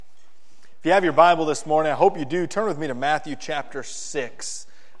If you have your Bible this morning, I hope you do, turn with me to Matthew chapter 6.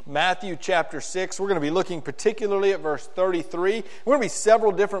 Matthew chapter 6, we're going to be looking particularly at verse 33. We're going to be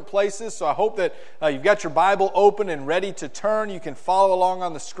several different places, so I hope that you've got your Bible open and ready to turn. You can follow along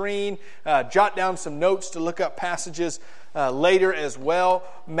on the screen, jot down some notes to look up passages later as well.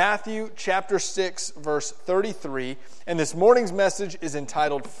 Matthew chapter 6, verse 33, and this morning's message is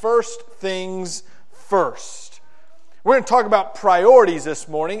entitled, First Things First. We're going to talk about priorities this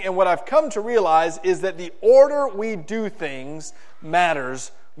morning, and what I've come to realize is that the order we do things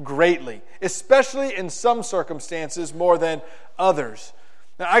matters greatly, especially in some circumstances more than others.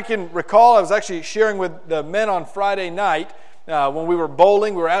 Now, I can recall, I was actually sharing with the men on Friday night when we were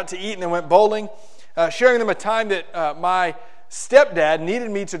bowling. We were out to eat and then went bowling, sharing them a time that my stepdad needed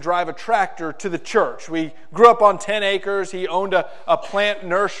me to drive a tractor to the church. We grew up on 10 acres. He owned a plant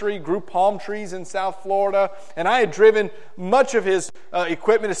nursery, grew palm trees in South Florida, and I had driven much of his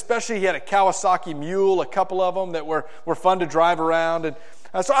equipment, especially he had a Kawasaki Mule, a couple of them that were fun to drive around. And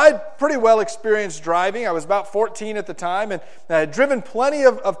so I had pretty well experienced driving. I was about 14 at the time, and I had driven plenty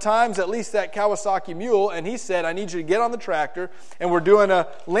of times, at least that Kawasaki Mule, and he said, I need you to get on the tractor, and we're doing a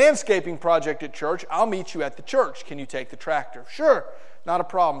landscaping project at church. I'll meet you at the church. Can you take the tractor? Sure, not a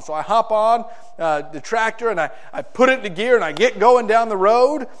problem. So I hop on the tractor, and I put it into gear, and I get going down the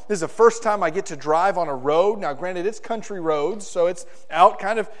road. This is the first time I get to drive on a road. Now, granted, it's country roads, so it's out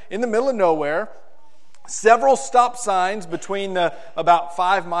kind of in the middle of nowhere. Several stop signs between about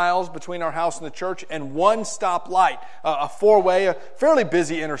 5 miles between our house and the church, and one stop light, a four-way, a fairly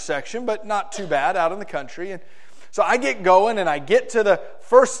busy intersection, but not too bad out in the country. And so I get going, and I get to the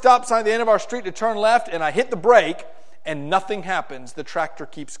first stop sign at the end of our street to turn left, and I hit the brake, and nothing happens. The tractor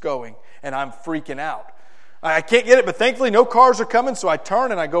keeps going, and I'm freaking out. I can't get it, but thankfully no cars are coming, so I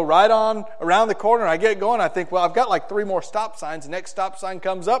turn and I go right on around the corner, and I get going. I think, well, I've got like 3 more stop signs. The next stop sign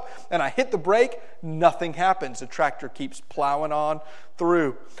comes up, and I hit the brake. Nothing happens. The tractor keeps plowing on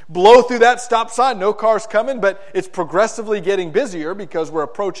through. Blow through that stop sign. No cars coming, but it's progressively getting busier because we're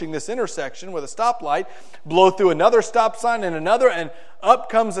approaching this intersection with a stoplight. Blow through another stop sign and another, and up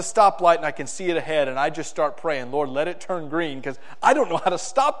comes a stoplight, and I can see it ahead, and I just start praying, Lord, let it turn green, because I don't know how to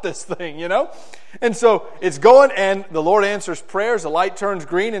stop this thing, you know? And so it's going, and the Lord answers prayers. The light turns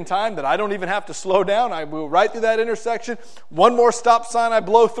green in time that I don't even have to slow down. I move right through that intersection. One more stop sign I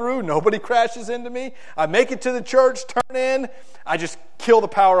blow through. Nobody crashes into me. I make it to the church, turn in. I just kill the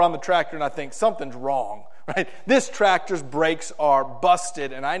power on the tractor, and I think something's wrong, right? This tractor's brakes are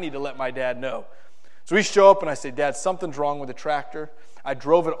busted, and I need to let my dad know. So we show up, and I say, Dad, something's wrong with the tractor. I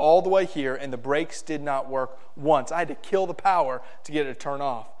drove it all the way here, and the brakes did not work once. I had to kill the power to get it to turn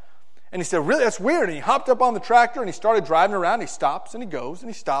off. And he said, really? That's weird. And he hopped up on the tractor, and he started driving around. He stops, and he goes, and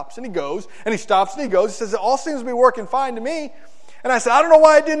he stops, and he goes, and he stops, and he goes. He says, it all seems to be working fine to me. And I said, I don't know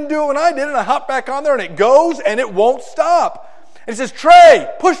why I didn't do it when I did it. And I hop back on there, and it goes, and it won't stop. And he says, Trey,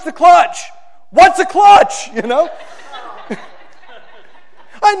 push the clutch. What's a clutch? You know?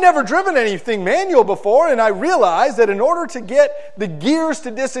 I'd never driven anything manual before, and I realized that in order to get the gears to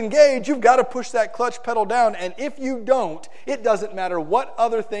disengage, you've got to push that clutch pedal down. And if you don't, it doesn't matter what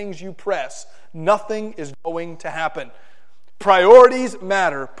other things you press. Nothing is going to happen. Priorities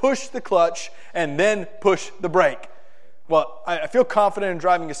matter. Push the clutch and then push the brake. Well, I feel confident in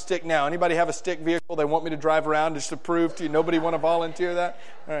driving a stick now. Anybody have a stick vehicle they want me to drive around just to prove to you? Nobody want to volunteer that?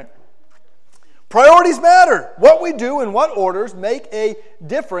 All right. Priorities matter. What we do in what orders make a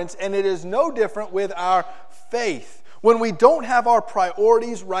difference, and it is no different with our faith. When we don't have our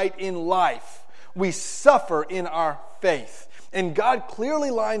priorities right in life, we suffer in our faith. And God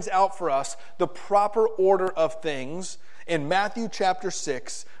clearly lines out for us the proper order of things in Matthew chapter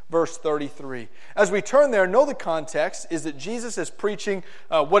 6, verse 33. As we turn there, know the context is that Jesus is preaching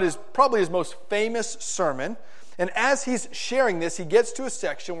what is probably his most famous sermon. And as he's sharing this, he gets to a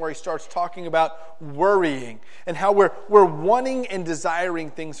section where he starts talking about worrying and how we're wanting and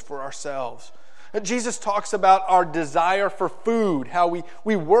desiring things for ourselves. Jesus talks about our desire for food, how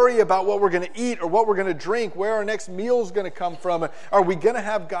we worry about what we're going to eat or what we're going to drink, where our next meal is going to come from. Are we going to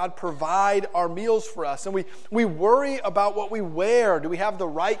have God provide our meals for us? And we worry about what we wear. Do we have the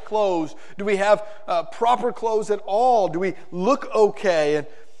right clothes? Do we have proper clothes at all? Do we look okay?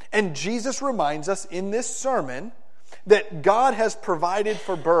 And Jesus reminds us in this sermon that God has provided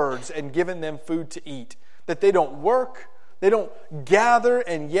for birds and given them food to eat, that they don't work, they don't gather,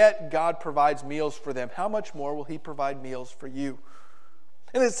 and yet God provides meals for them. How much more will he provide meals for you?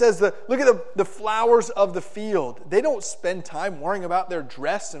 And it says, look at the flowers of the field. They don't spend time worrying about their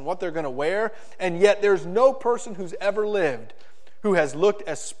dress and what they're going to wear, and yet there's no person who's ever lived who has looked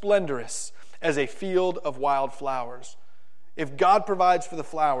as splendorous as a field of wild flowers. If God provides for the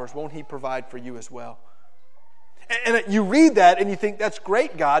flowers, won't He provide for you as well? And you read that and you think, that's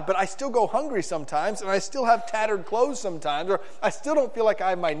great, God, but I still go hungry sometimes, and I still have tattered clothes sometimes, or I still don't feel like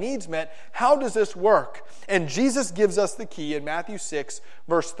I have my needs met. How does this work? And Jesus gives us the key in Matthew 6,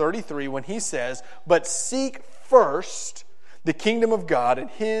 verse 33, when He says, "But seek first the kingdom of God and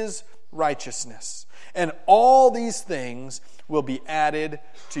His righteousness, and all these things will be added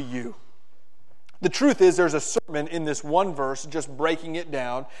to you." The truth is, there's a sermon in this one verse, just breaking it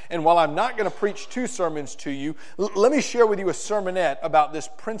down. And while I'm not going to preach two sermons to you, let me share with you a sermonette about this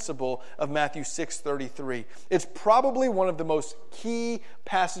principle of Matthew 6:33. It's probably one of the most key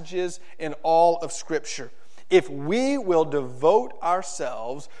passages in all of Scripture. If we will devote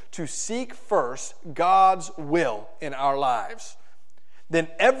ourselves to seek first God's will in our lives, then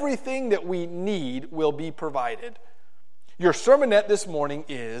everything that we need will be provided. Your sermonette this morning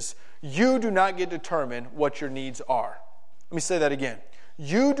is, you do not get to determine what your needs are. Let me say that again.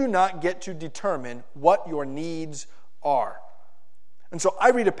 You do not get to determine what your needs are. And so I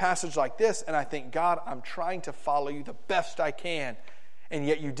read a passage like this and I think, God, I'm trying to follow you the best I can. And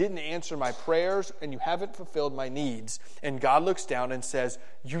yet you didn't answer my prayers and you haven't fulfilled my needs. And God looks down and says,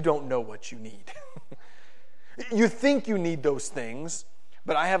 you don't know what you need. You think you need those things,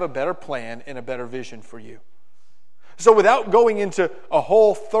 but I have a better plan and a better vision for you. So without going into a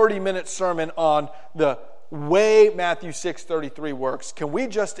whole 30-minute sermon on the way Matthew 6:33 works, can we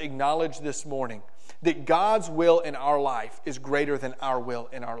just acknowledge this morning that God's will in our life is greater than our will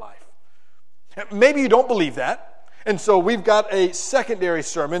in our life? Maybe you don't believe that, and so we've got a secondary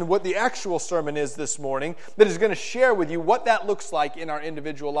sermon, what the actual sermon is this morning, that is going to share with you what that looks like in our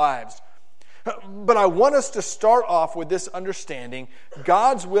individual lives. But I want us to start off with this understanding: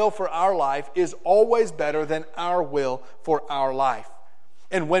 God's will for our life is always better than our will for our life.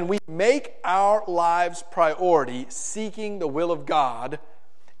 And when we make our lives priority, seeking the will of God,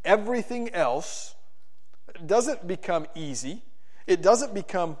 everything else doesn't become easy. It doesn't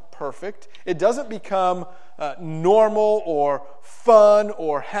become perfect. It doesn't become normal or fun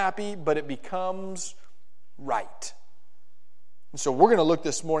or happy, but it becomes right. And so we're going to look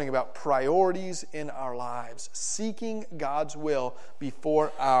this morning about priorities in our lives, seeking God's will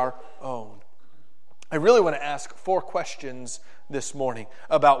before our own. I really want to ask 4 questions this morning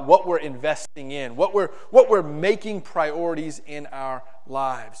about what we're investing in, what we're making priorities in our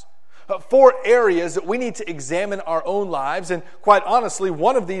lives. 4 areas that we need to examine our own lives, and quite honestly,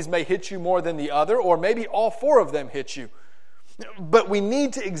 one of these may hit you more than the other, or maybe all 4 of them hit you. But we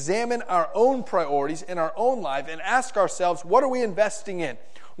need to examine our own priorities in our own life and ask ourselves, what are we investing in?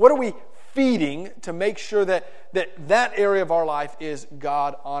 What are we feeding to make sure that area of our life is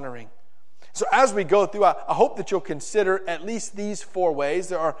God-honoring? So as we go through, I hope that you'll consider at least these 4 ways.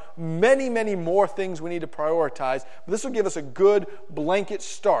 There are many, many more things we need to prioritize, but this will give us a good blanket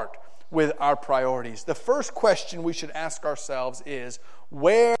start with our priorities. The first question we should ask ourselves is,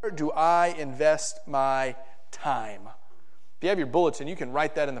 where do I invest my time? If you have your bulletin, you can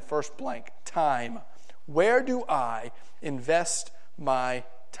write that in the first blank. Time. Where do I invest my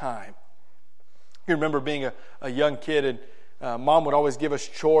time? You remember being a young kid, and Mom would always give us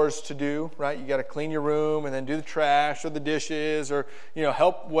chores to do, right? You got to clean your room and then do the trash or the dishes or,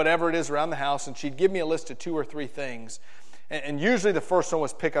 help whatever it is around the house. And she'd give me a list of 2 or 3 things. And usually the first one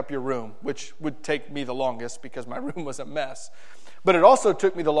was pick up your room, which would take me the longest because my room was a mess. But it also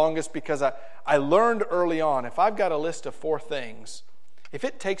took me the longest because I learned early on, if I've got a list of 4 things, if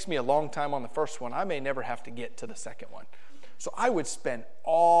it takes me a long time on the first one, I may never have to get to the second one. So I would spend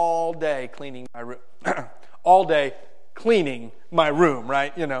all day cleaning my room,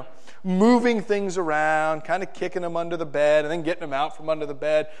 right? Moving things around, kind of kicking them under the bed, and then getting them out from under the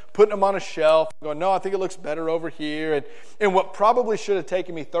bed, putting them on a shelf, going, no, I think it looks better over here. And what probably should have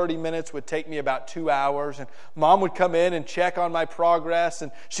taken me 30 minutes would take me about 2 hours. And Mom would come in and check on my progress,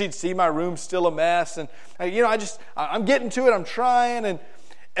 and she'd see my room still a mess. And I'm getting to it, I'm trying, and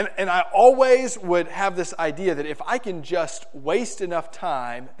I always would have this idea that if I can just waste enough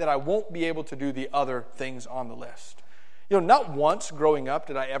time, that I won't be able to do the other things on the list. Not once growing up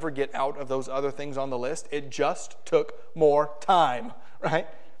did I ever get out of those other things on the list. It just took more time, right?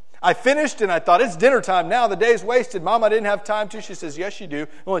 I finished and I thought, it's dinner time now. The day's wasted. Mom, I didn't have time to. She says, yes, you do.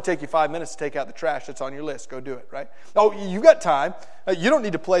 It'll only take you 5 minutes to take out the trash that's on your list. Go do it, right? Oh, you got time. You don't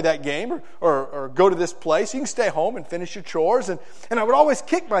need to play that game or go to this place. You can stay home and finish your chores. And I would always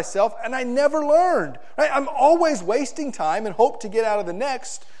kick myself, and I never learned. Right? I'm always wasting time and hope to get out of the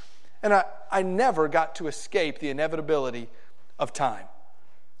next. And I never got to escape the inevitability of time.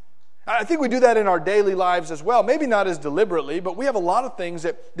 I think we do that in our daily lives as well. Maybe not as deliberately, but we have a lot of things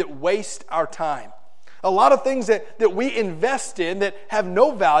that waste our time. A lot of things that we invest in that have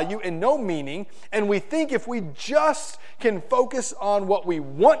no value and no meaning, and we think if we just can focus on what we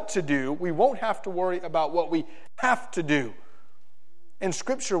want to do, we won't have to worry about what we have to do. And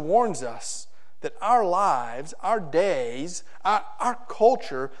Scripture warns us that our lives, our days, our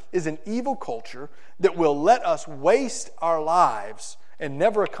culture is an evil culture that will let us waste our lives and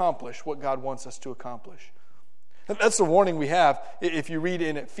never accomplish what God wants us to accomplish. That's the warning we have if you read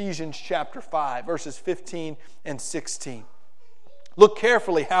in Ephesians chapter 5, verses 15 and 16. Look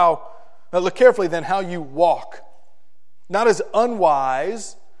carefully then how you walk, not as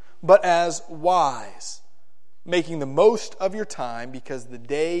unwise, but as wise, making the most of your time because the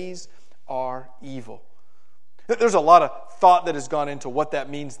days are evil. There's a lot of thought that has gone into what that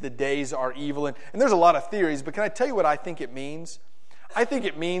means, the days are evil, and there's a lot of theories, but can I tell you what I think it means? I think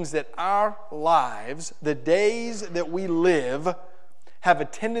it means that our lives, the days that we live, have a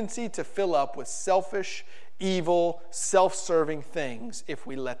tendency to fill up with selfish, evil, self-serving things if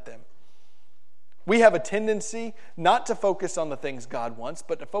we let them. We have a tendency not to focus on the things God wants,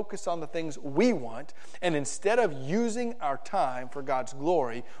 but to focus on the things we want. And instead of using our time for God's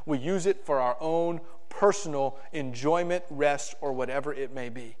glory, we use it for our own personal enjoyment, rest, or whatever it may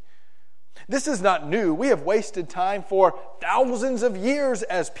be. This is not new. We have wasted time for thousands of years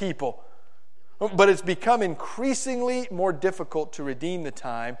as people. But it's become increasingly more difficult to redeem the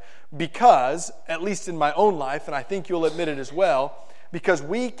time because, at least in my own life, and I think you'll admit it as well, because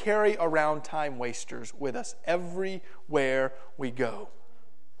we carry around time wasters with us everywhere we go.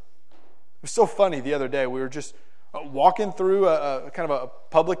 It was so funny the other day. We were just walking through a kind of a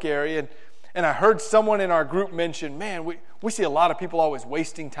public area, and I heard someone in our group mention, man, we see a lot of people always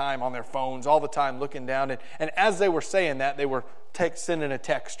wasting time on their phones all the time looking down. And as they were saying that, they were sending a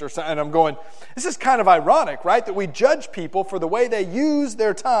text or something. And I'm going, this is kind of ironic, right? That we judge people for the way they use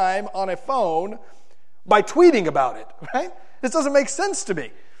their time on a phone by tweeting about it, right? This doesn't make sense to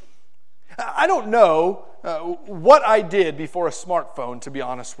me. I don't know what I did before a smartphone, to be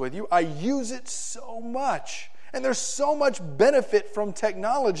honest with you. I use it so much. And there's so much benefit from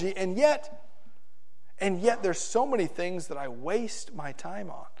technology, and yet there's so many things that I waste my time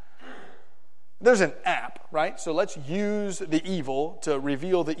on. There's an app, right? So let's use the evil to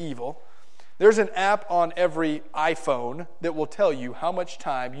reveal the evil. There's an app on every iPhone that will tell you how much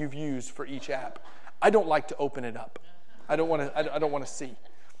time you've used for each app. I don't like to open it up. I don't want to see.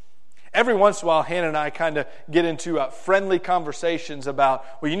 Every once in a while, Hannah and I kind of get into friendly conversations about,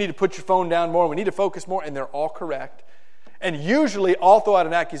 well, you need to put your phone down more, we need to focus more, and they're all correct. And usually I'll throw out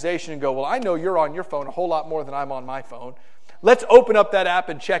an accusation and go, well, I know you're on your phone a whole lot more than I'm on my phone. Let's open up that app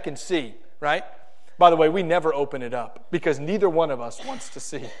and check and see, right? By the way, we never open it up because neither one of us wants to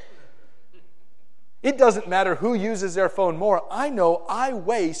see. It doesn't matter who uses their phone more. I know I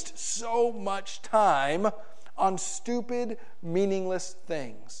waste so much time on stupid, meaningless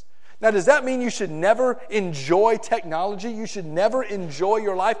things. Now, does that mean you should never enjoy technology? You should never enjoy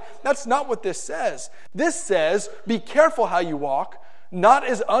your life? That's not what this says. This says, be careful how you walk, not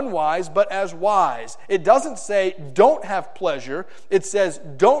as unwise, but as wise. It doesn't say, don't have pleasure. It says,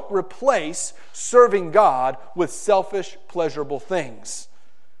 don't replace serving God with selfish, pleasurable things.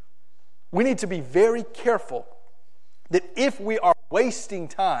 We need to be very careful that if we are wasting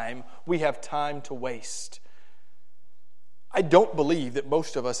time, we have time to waste. I don't believe that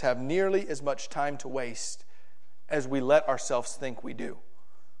most of us have nearly as much time to waste as we let ourselves think we do.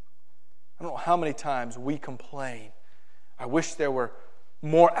 I don't know how many times we complain. I wish there were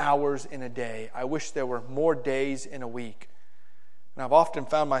more hours in a day. I wish there were more days in a week. And I've often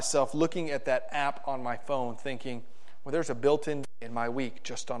found myself looking at that app on my phone thinking, well, there's a built-in day in my week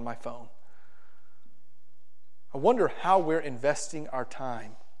just on my phone. I wonder how we're investing our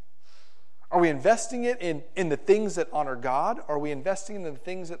time. Are we investing it in the things that honor God? Or are we investing in the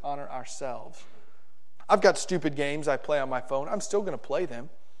things that honor ourselves? I've got stupid games I play on my phone. I'm still going to play them.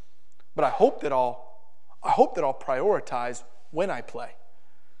 But I hope that I'll prioritize when I play.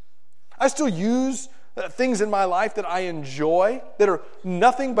 I still use things in my life that I enjoy that are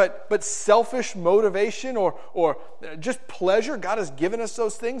nothing but selfish motivation or just pleasure. God has given us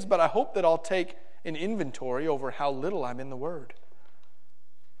those things, but I hope that I'll take an inventory over how little I'm in the Word.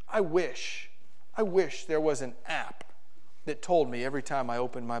 I wish there was an app that told me every time I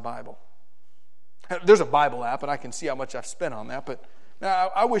opened my Bible. There's a Bible app, and I can see how much I've spent on that, but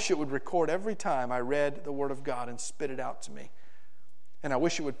I wish it would record every time I read the Word of God and spit it out to me. And I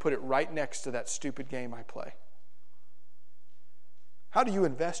wish it would put it right next to that stupid game I play. How do you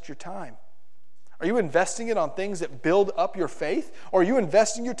invest your time? Are you investing it on things that build up your faith? Or are you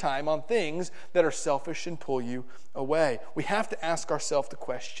investing your time on things that are selfish and pull you away? We have to ask ourselves the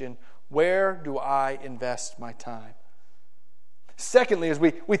question, Where do I invest my time? Secondly, as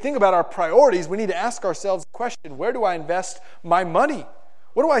we think about our priorities, we need to ask ourselves the question, where do I invest my money?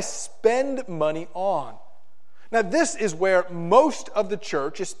 What do I spend money on? Now, this is where most of the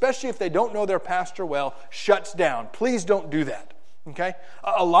church, especially if they don't know their pastor well, shuts down. Please don't do that, okay?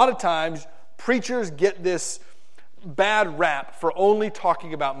 A lot of times, preachers get this bad rap for only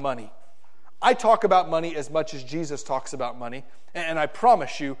talking about money. I talk about money as much as Jesus talks about money, and I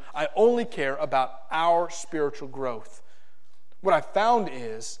promise you, I only care about our spiritual growth. What I found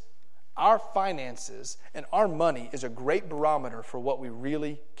is our finances and our money is a great barometer for what we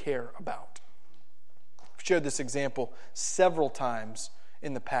really care about. I've shared this example several times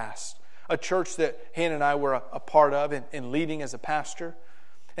in the past. A church that Hannah and I were a part of and leading as a pastor.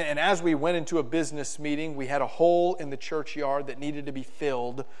 And as we went into a business meeting, we had a hole in the churchyard that needed to be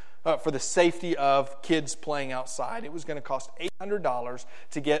filled for the safety of kids playing outside. It was going to cost $800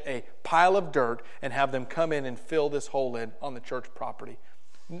 to get a pile of dirt and have them come in and fill this hole in on the church property.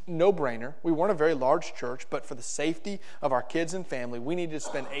 No brainer. We weren't a very large church, but for the safety of our kids and family, we needed to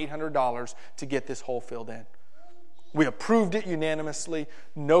spend $800 to get this hole filled in. We approved it unanimously,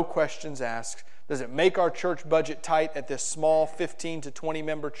 no questions asked. Does it make our church budget tight at this small 15 to 20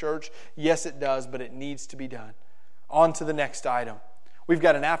 member church? Yes, it does, but it needs to be done. On to the next item. We've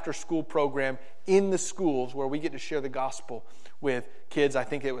got an after-school program in the schools where we get to share the gospel with kids, I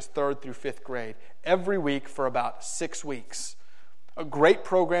think it was 3rd through 5th grade, every week for about 6 weeks. A great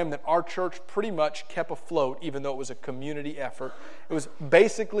program that our church pretty much kept afloat, even though it was a community effort. It was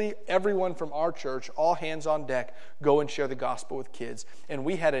basically everyone from our church, all hands on deck, go and share the gospel with kids. And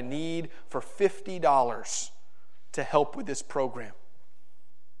we had a need for $50 to help with this program.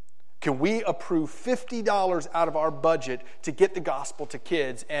 Can we approve $50 out of our budget to get the gospel to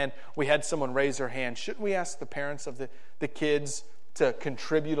kids? And we had someone raise their hand. Shouldn't we ask the parents of the kids to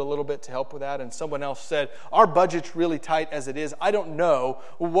contribute a little bit to help with that? And someone else said, our budget's really tight as it is. I don't know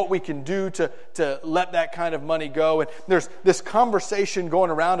what we can do to let that kind of money go. And there's this conversation going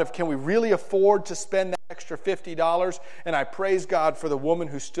around of, can we really afford to spend that extra $50? And I praise God for the woman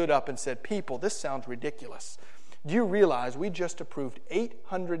who stood up and said, people, this sounds ridiculous. Do you realize we just approved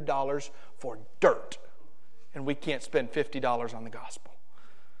 $800 for dirt, and we can't spend $50 on the gospel?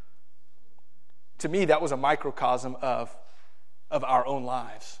 To me, that was a microcosm of our own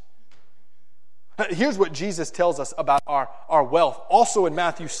lives. Here's what Jesus tells us about our wealth. Also in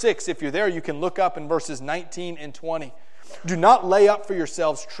Matthew 6, if you're there, you can look up in verses 19 and 20. Do not lay up for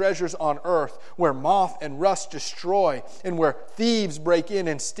yourselves treasures on earth, where moth and rust destroy, and where thieves break in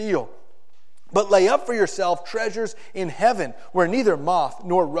and steal. But lay up for yourself treasures in heaven, where neither moth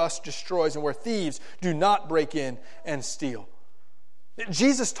nor rust destroys, and where thieves do not break in and steal.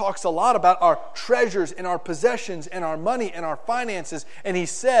 Jesus talks a lot about our treasures and our possessions and our money and our finances. And he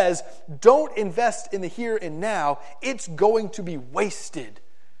says, don't invest in the here and now. It's going to be wasted.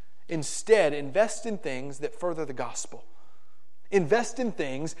 Instead, invest in things that further the gospel. Invest in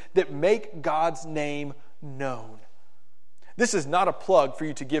things that make God's name known. This is not a plug for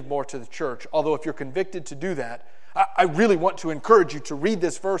you to give more to the church, although if you're convicted to do that, I really want to encourage you to read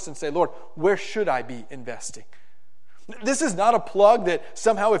this verse and say, Lord, where should I be investing? This is not a plug that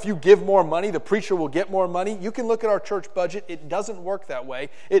somehow if you give more money, the preacher will get more money. You can look at our church budget. It doesn't work that way.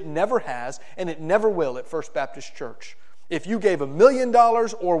 It never has, and it never will at First Baptist Church. If you gave $1 million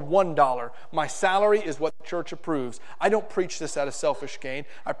or $1, my salary is what the church approves. I don't preach this out of selfish gain.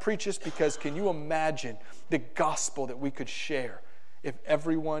 I preach this because can you imagine the gospel that we could share if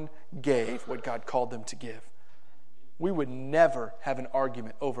everyone gave what God called them to give? We would never have an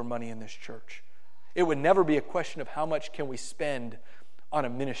argument over money in this church. It would never be a question of how much can we spend on a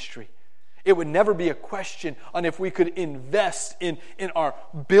ministry. It would never be a question on if we could invest in our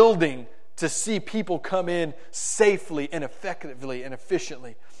building to see people come in safely and effectively and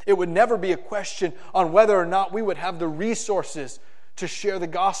efficiently. It would never be a question on whether or not we would have the resources to share the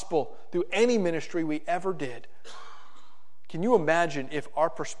gospel through any ministry we ever did. Can you imagine if our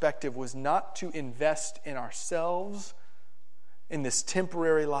perspective was not to invest in ourselves in this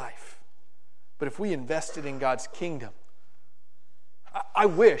temporary life, but if we invested in God's kingdom? I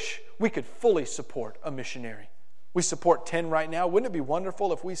wish we could fully support a missionary. We support 10 right now. Wouldn't it be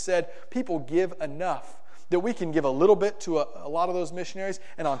wonderful if we said people give enough that we can give a little bit to a lot of those missionaries,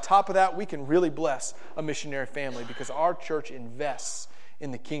 and on top of that, we can really bless a missionary family because our church invests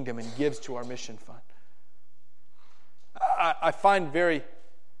in the kingdom and gives to our mission fund. I find very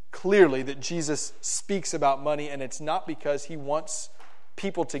clearly that Jesus speaks about money, and it's not because he wants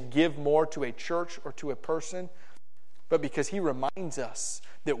people to give more to a church or to a person, but because he reminds us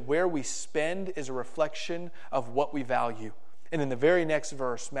that where we spend is a reflection of what we value. And in the very next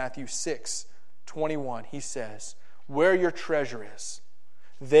verse, Matthew 6:21, he says, where your treasure is,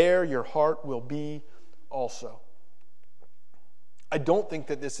 there your heart will be also. I don't think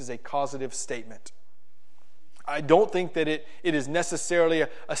that this is a causative statement. I don't think that it is necessarily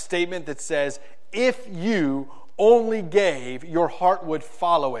a statement that says, if you only gave, your heart would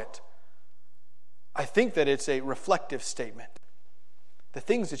follow it. I think that it's a reflective statement. The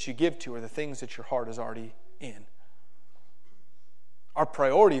things that you give to are the things that your heart is already in. Our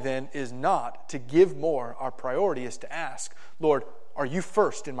priority then is not to give more. Our priority is to ask, Lord, are you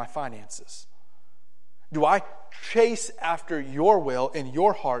first in my finances? Do I chase after your will in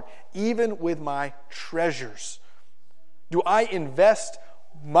your heart, even with my treasures? Do I invest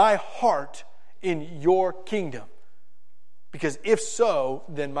my heart in your kingdom? Because if so,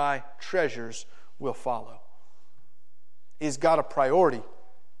 then my treasures will follow. Is God a priority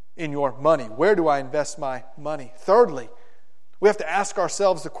in your money? Where do I invest my money? Thirdly, we have to ask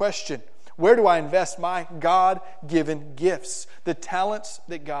ourselves the question, where do I invest my God-given gifts, the talents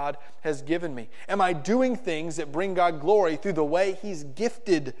that God has given me? Am I doing things that bring God glory through the way He's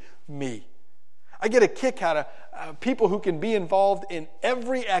gifted me? I get a kick out of people who can be involved in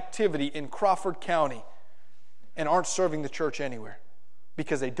every activity in Crawford County and aren't serving the church anywhere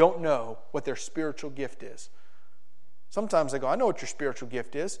because they don't know what their spiritual gift is. Sometimes I go, I know what your spiritual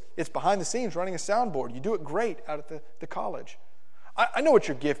gift is. It's behind the scenes running a soundboard. You do it great out at the college. I know what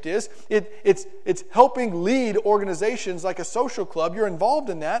your gift is. It's helping lead organizations like a social club. You're involved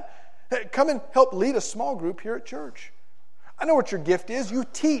in that. Hey, come and help lead a small group here at church. I know what your gift is. You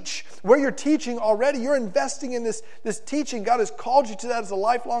teach. Where you're teaching already, you're investing in this teaching. God has called you to that as a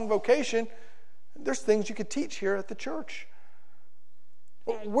lifelong vocation. There's things you could teach here at the church.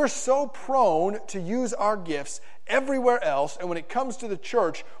 We're so prone to use our gifts everywhere else, and when it comes to the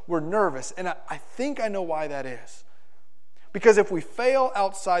church, we're nervous. And I think I know why that is. Because if we fail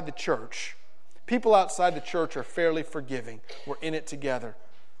outside the church, people outside the church are fairly forgiving. We're in it together.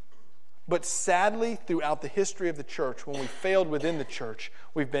 But sadly, throughout the history of the church, when we failed within the church,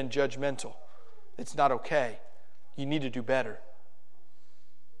 we've been judgmental. It's not okay. You need to do better.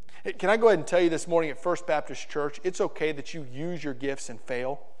 Can I go ahead and tell you this morning at First Baptist Church, it's okay that you use your gifts and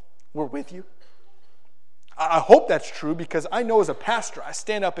fail. We're with you. I hope that's true because I know as a pastor, I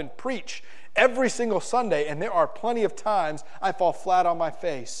stand up and preach every single Sunday, and there are plenty of times I fall flat on my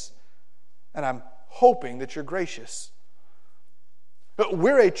face. And I'm hoping that you're gracious. But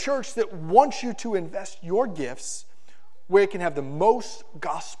we're a church that wants you to invest your gifts where it can have the most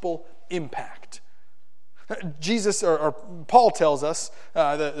gospel impact. Jesus, or Paul tells us,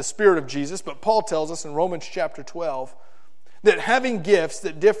 the Spirit of Jesus, but Paul tells us in Romans chapter 12, that having gifts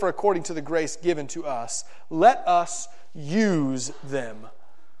that differ according to the grace given to us, let us use them.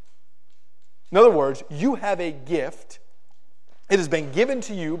 In other words, you have a gift. It has been given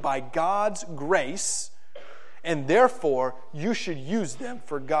to you by God's grace, and therefore you should use them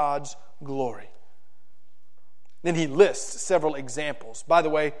for God's glory. Then he lists several examples. By the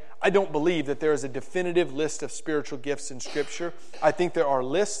way, I don't believe that there is a definitive list of spiritual gifts in Scripture. I think there are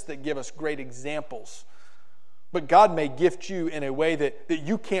lists that give us great examples. But God may gift you in a way that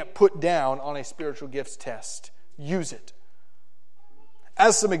you can't put down on a spiritual gifts test. Use it.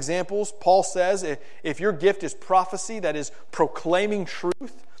 As some examples, Paul says, if your gift is prophecy, that is proclaiming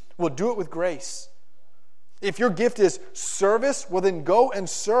truth, well, do it with grace. If your gift is service, well, then go and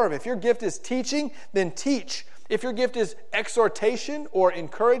serve. If your gift is teaching, then teach. If your gift is exhortation or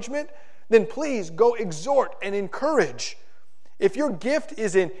encouragement, then please go exhort and encourage. If your gift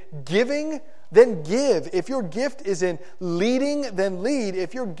is in giving, then give. If your gift is in leading, then lead.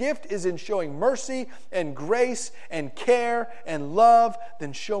 If your gift is in showing mercy and grace and care and love,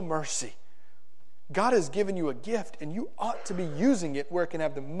 then show mercy. God has given you a gift, and you ought to be using it where it can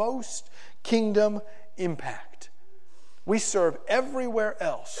have the most kingdom impact. We serve everywhere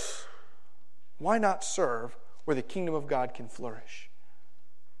else. Why not serve where the kingdom of God can flourish?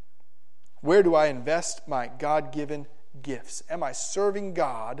 Where do I invest my God-given gifts? Am I serving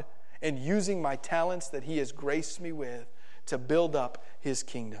God and using my talents that He has graced me with to build up His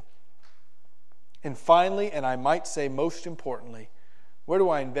kingdom? And finally, and I might say most importantly, where do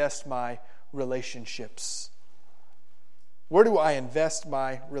I invest my relationships? Where do I invest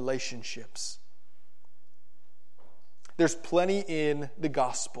my relationships? There's plenty in the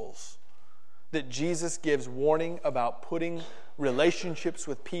Gospels that Jesus gives warning about putting relationships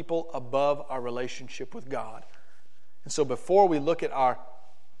with people above our relationship with God. And so before we look at our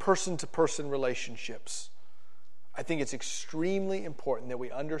person-to-person relationships, I think it's extremely important that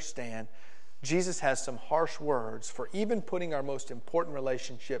we understand Jesus has some harsh words for even putting our most important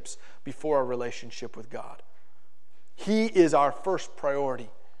relationships before our relationship with God. He is our first priority.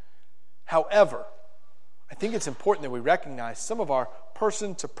 However, I think it's important that we recognize some of our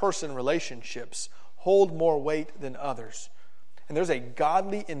person-to-person relationships hold more weight than others. And there's a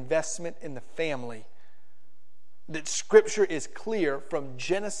godly investment in the family that Scripture is clear from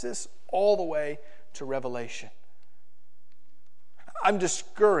Genesis all the way to Revelation. I'm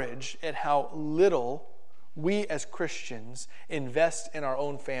discouraged at how little we as Christians invest in our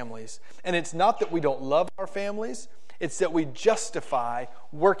own families. And it's not that we don't love our families, it's that we justify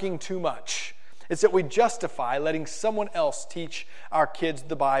working too much. It's that we justify letting someone else teach our kids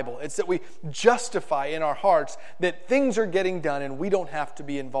the Bible. It's that we justify in our hearts that things are getting done and we don't have to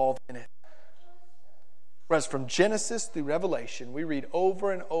be involved in it. Whereas from Genesis through Revelation, we read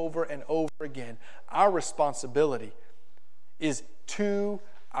over and over and over again, our responsibility is to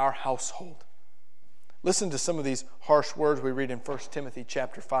our household. Listen to some of these harsh words we read in 1 Timothy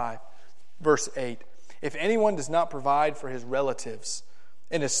chapter 5, verse 8. If anyone does not provide for his relatives,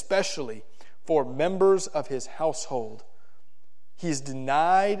 and especially for members of his household, he is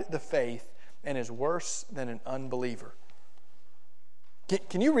denied the faith and is worse than an unbeliever.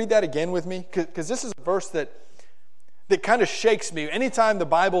 Can you read that again with me? Because this is a verse that kind of shakes me. Anytime the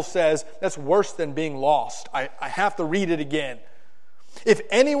Bible says that's worse than being lost, I have to read it again. If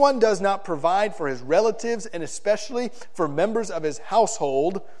anyone does not provide for his relatives and especially for members of his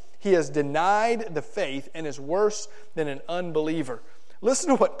household, he has denied the faith and is worse than an unbeliever. Listen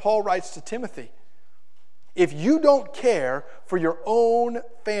to what Paul writes to Timothy. If you don't care for your own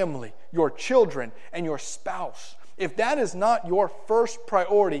family, your children, and your spouse, if that is not your first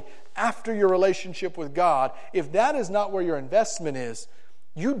priority after your relationship with God, if that is not where your investment is,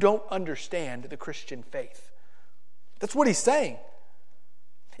 you don't understand the Christian faith. That's what he's saying.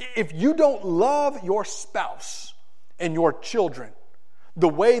 If you don't love your spouse and your children the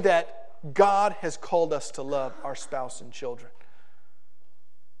way that God has called us to love our spouse and children,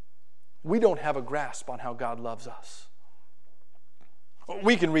 we don't have a grasp on how God loves us.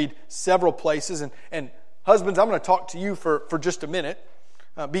 We can read several places, and husbands, I'm going to talk to you for just a minute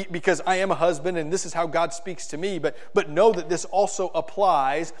because I am a husband and this is how God speaks to me, but know that this also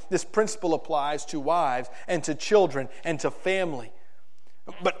applies, this principle applies to wives and to children and to family.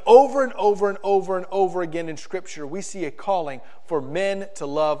 But over and over and over and over again in Scripture, we see a calling for men to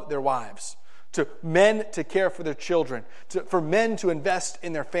love their wives, to men to care for their children, for men to invest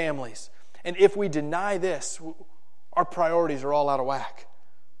in their families. And if we deny this, our priorities are all out of whack.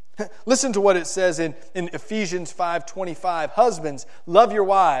 Listen to what it says in Ephesians 5:25. Husbands, love your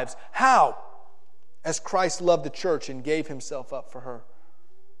wives. How? As Christ loved the church and gave himself up for her.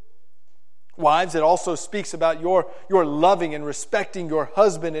 Wives, it also speaks about your loving and respecting your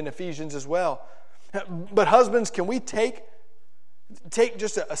husband in Ephesians as well. But husbands, can we take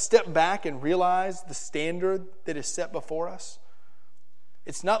just a step back and realize the standard that is set before us?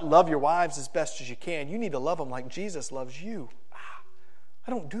 It's not love your wives as best as you can. You need to love them like Jesus loves you.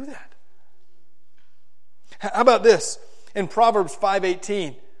 I don't do that. How about this? In Proverbs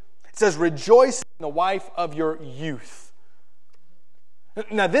 5:18, it says, rejoice in the wife of your youth.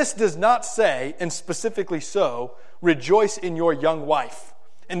 Now this does not say, and specifically so, rejoice in your young wife.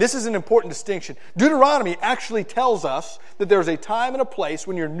 And this is an important distinction. Deuteronomy actually tells us that there's a time and a place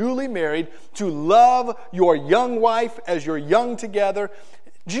when you're newly married to love your young wife as you're young together.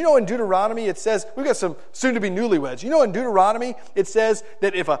 Do you know in Deuteronomy it says, we've got some soon-to-be newlyweds. You know in Deuteronomy it says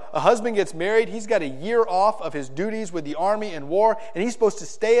that if a husband gets married, he's got a year off of his duties with the army and war, and he's supposed to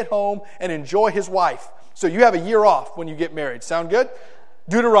stay at home and enjoy his wife. So you have a year off when you get married. Sound good?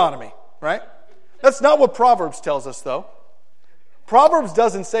 Deuteronomy, right? That's not what Proverbs tells us, though. Proverbs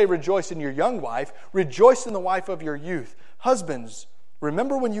doesn't say rejoice in your young wife. Rejoice in the wife of your youth. Husbands,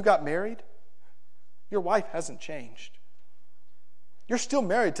 remember when you got married? Your wife hasn't changed. You're still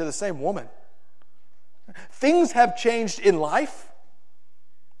married to the same woman. Things have changed in life.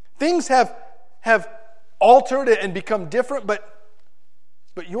 Things have altered and become different, but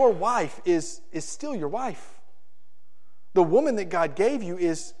your wife is still your wife. The woman that God gave you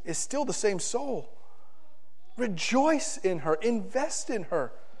is still the same soul. Rejoice in her. Invest in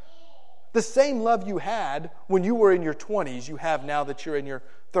her. The same love you had when you were in your 20s, you have now that you're in your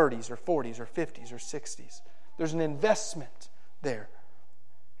 30s or 40s or 50s or 60s. There's an investment there.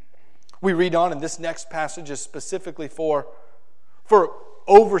 We read on, and this next passage is specifically for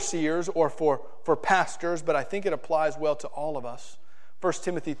overseers or for pastors, but I think it applies well to all of us. 1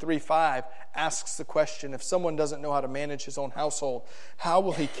 Timothy 3:5 asks the question, if someone doesn't know how to manage his own household, how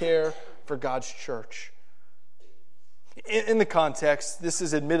will he care for God's church? In the context, this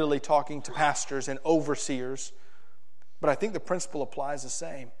is admittedly talking to pastors and overseers, but I think the principle applies the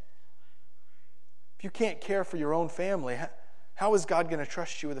same. If you can't care for your own family, how is God going to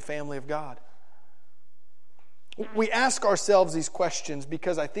trust you with the family of God? We ask ourselves these questions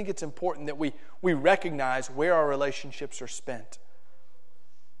because I think it's important that we recognize where our relationships are spent.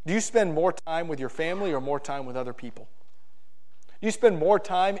 Do you spend more time with your family or more time with other people? Do you spend more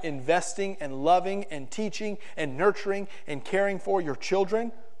time investing and loving and teaching and nurturing and caring for your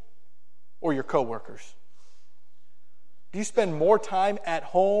children or your coworkers? Do you spend more time at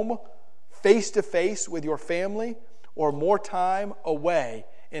home, face-to-face with your family, or more time away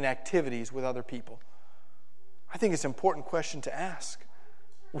in activities with other people? I think it's an important question to ask.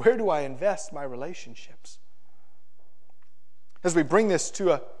 Where do I invest my relationships? As we bring this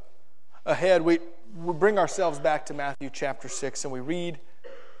to a head, we bring ourselves back to Matthew chapter 6 and we read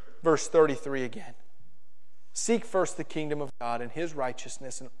verse 33 again. Seek first the kingdom of God and His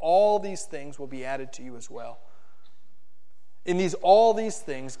righteousness, and all these things will be added to you as well. In all these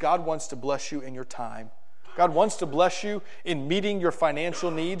things, God wants to bless you in your time. God wants to bless you in meeting your financial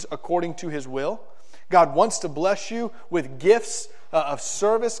needs according to His will. God wants to bless you with gifts of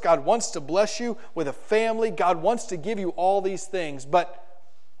service. God wants to bless you with a family. God wants to give you all these things, but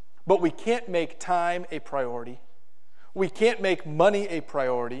we can't make time a priority. We can't make money a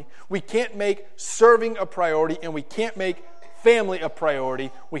priority. We can't make serving a priority, and we can't make family a priority.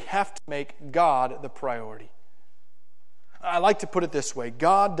 We have to make God the priority. I like to put it this way.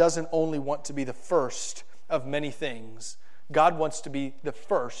 God doesn't only want to be the first of many things. God wants to be the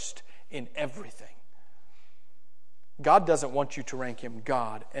first in everything. God doesn't want you to rank Him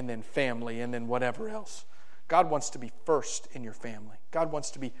God and then family and then whatever else. God wants to be first in your family. God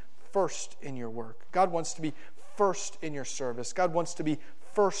wants to be first in your work. God wants to be first in your service. God wants to be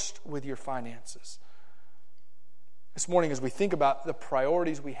first with your finances. This morning, as we think about the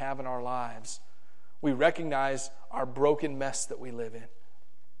priorities we have in our lives, we recognize our broken mess that we live in.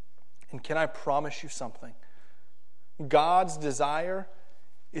 And can I promise you something? God's desire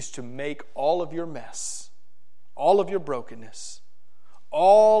is to make all of your mess, all of your brokenness,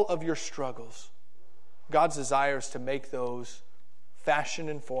 all of your struggles, God's desire is to make those fashioned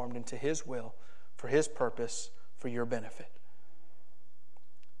and formed into His will, for His purpose, for your benefit.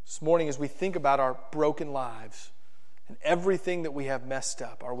 This morning, as we think about our broken lives and everything that we have messed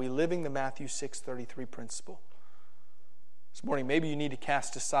up, are we living the Matthew 6:33 principle? This morning, maybe you need to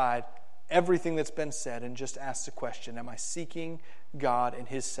cast aside everything that's been said and just ask the question, am I seeking God and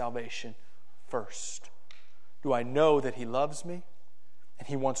His salvation first? Do I know that He loves me and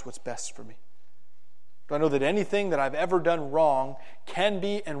He wants what's best for me? Do I know that anything that I've ever done wrong can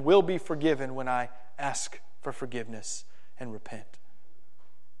be and will be forgiven when I ask for forgiveness and repent?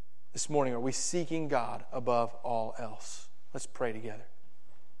 This morning, are we seeking God above all else? Let's pray together.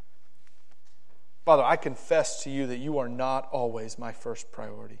 Father, I confess to you that you are not always my first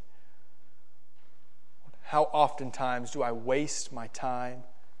priority. How oftentimes do I waste my time?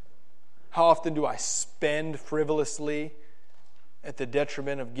 How often do I spend frivolously at the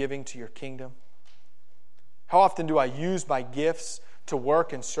detriment of giving to your kingdom? How often do I use my gifts to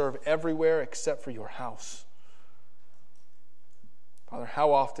work and serve everywhere except for your house? Father,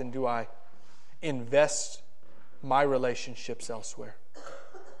 how often do I invest my relationships elsewhere?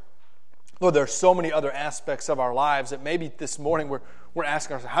 Lord, there are so many other aspects of our lives that maybe this morning we're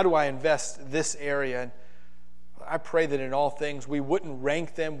asking ourselves, how do I invest this area? And I pray that in all things we wouldn't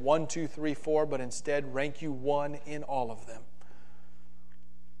rank them 1, 2, 3, 4, but instead rank you 1 in all of them.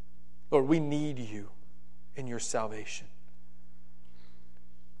 Lord, we need you in your salvation.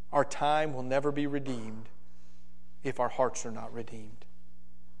 Our time will never be redeemed if our hearts are not redeemed.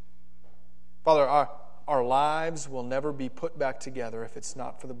 Father, our lives will never be put back together if it's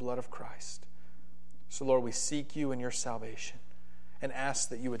not for the blood of Christ. So, Lord, we seek you in your salvation and ask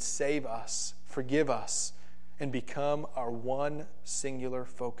that you would save us, forgive us, and become our one singular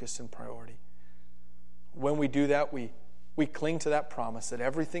focus and priority. When we do that, we cling to that promise that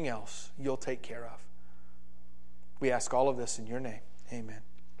everything else you'll take care of. We ask all of this in your name. Amen.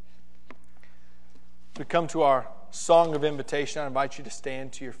 We come to our song of invitation. I invite you to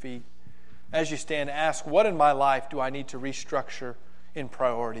stand to your feet. As you stand, ask, what in my life do I need to restructure in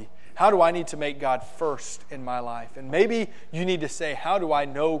priority? How do I need to make God first in my life? And maybe you need to say, how do I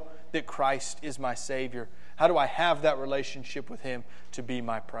know that Christ is my Savior? How do I have that relationship with Him to be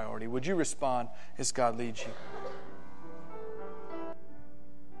my priority? Would you respond as God leads you?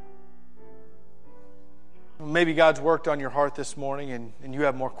 Maybe God's worked on your heart this morning and you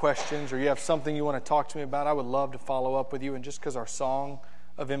have more questions or you have something you want to talk to me about. I would love to follow up with you. And just because our song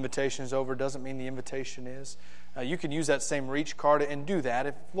of invitation is over doesn't mean the invitation is. You can use that same reach card and do that.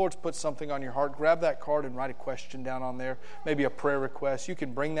 If the Lord's put something on your heart, grab that card and write a question down on there, maybe a prayer request. You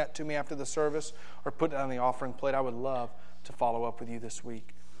can bring that to me after the service or put it on the offering plate. I would love to follow up with you this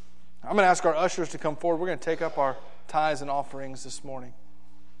week. I'm going to ask our ushers to come forward. We're going to take up our tithes and offerings this morning.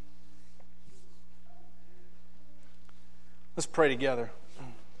 Let's pray together.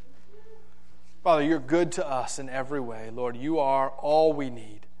 Father, you're good to us in every way. Lord, you are all we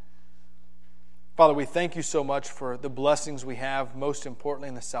need. Father, we thank you so much for the blessings we have, most importantly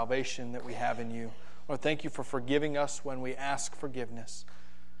in the salvation that we have in you. Lord, thank you for forgiving us when we ask forgiveness.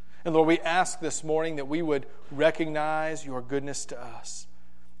 And Lord, we ask this morning that we would recognize your goodness to us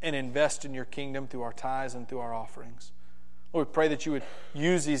and invest in your kingdom through our tithes and through our offerings. Lord, we pray that you would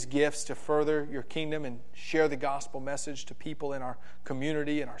use these gifts to further your kingdom and share the gospel message to people in our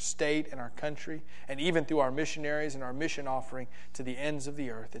community, in our state, in our country, and even through our missionaries and our mission offering to the ends of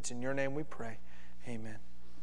the earth. It's in your name we pray. Amen.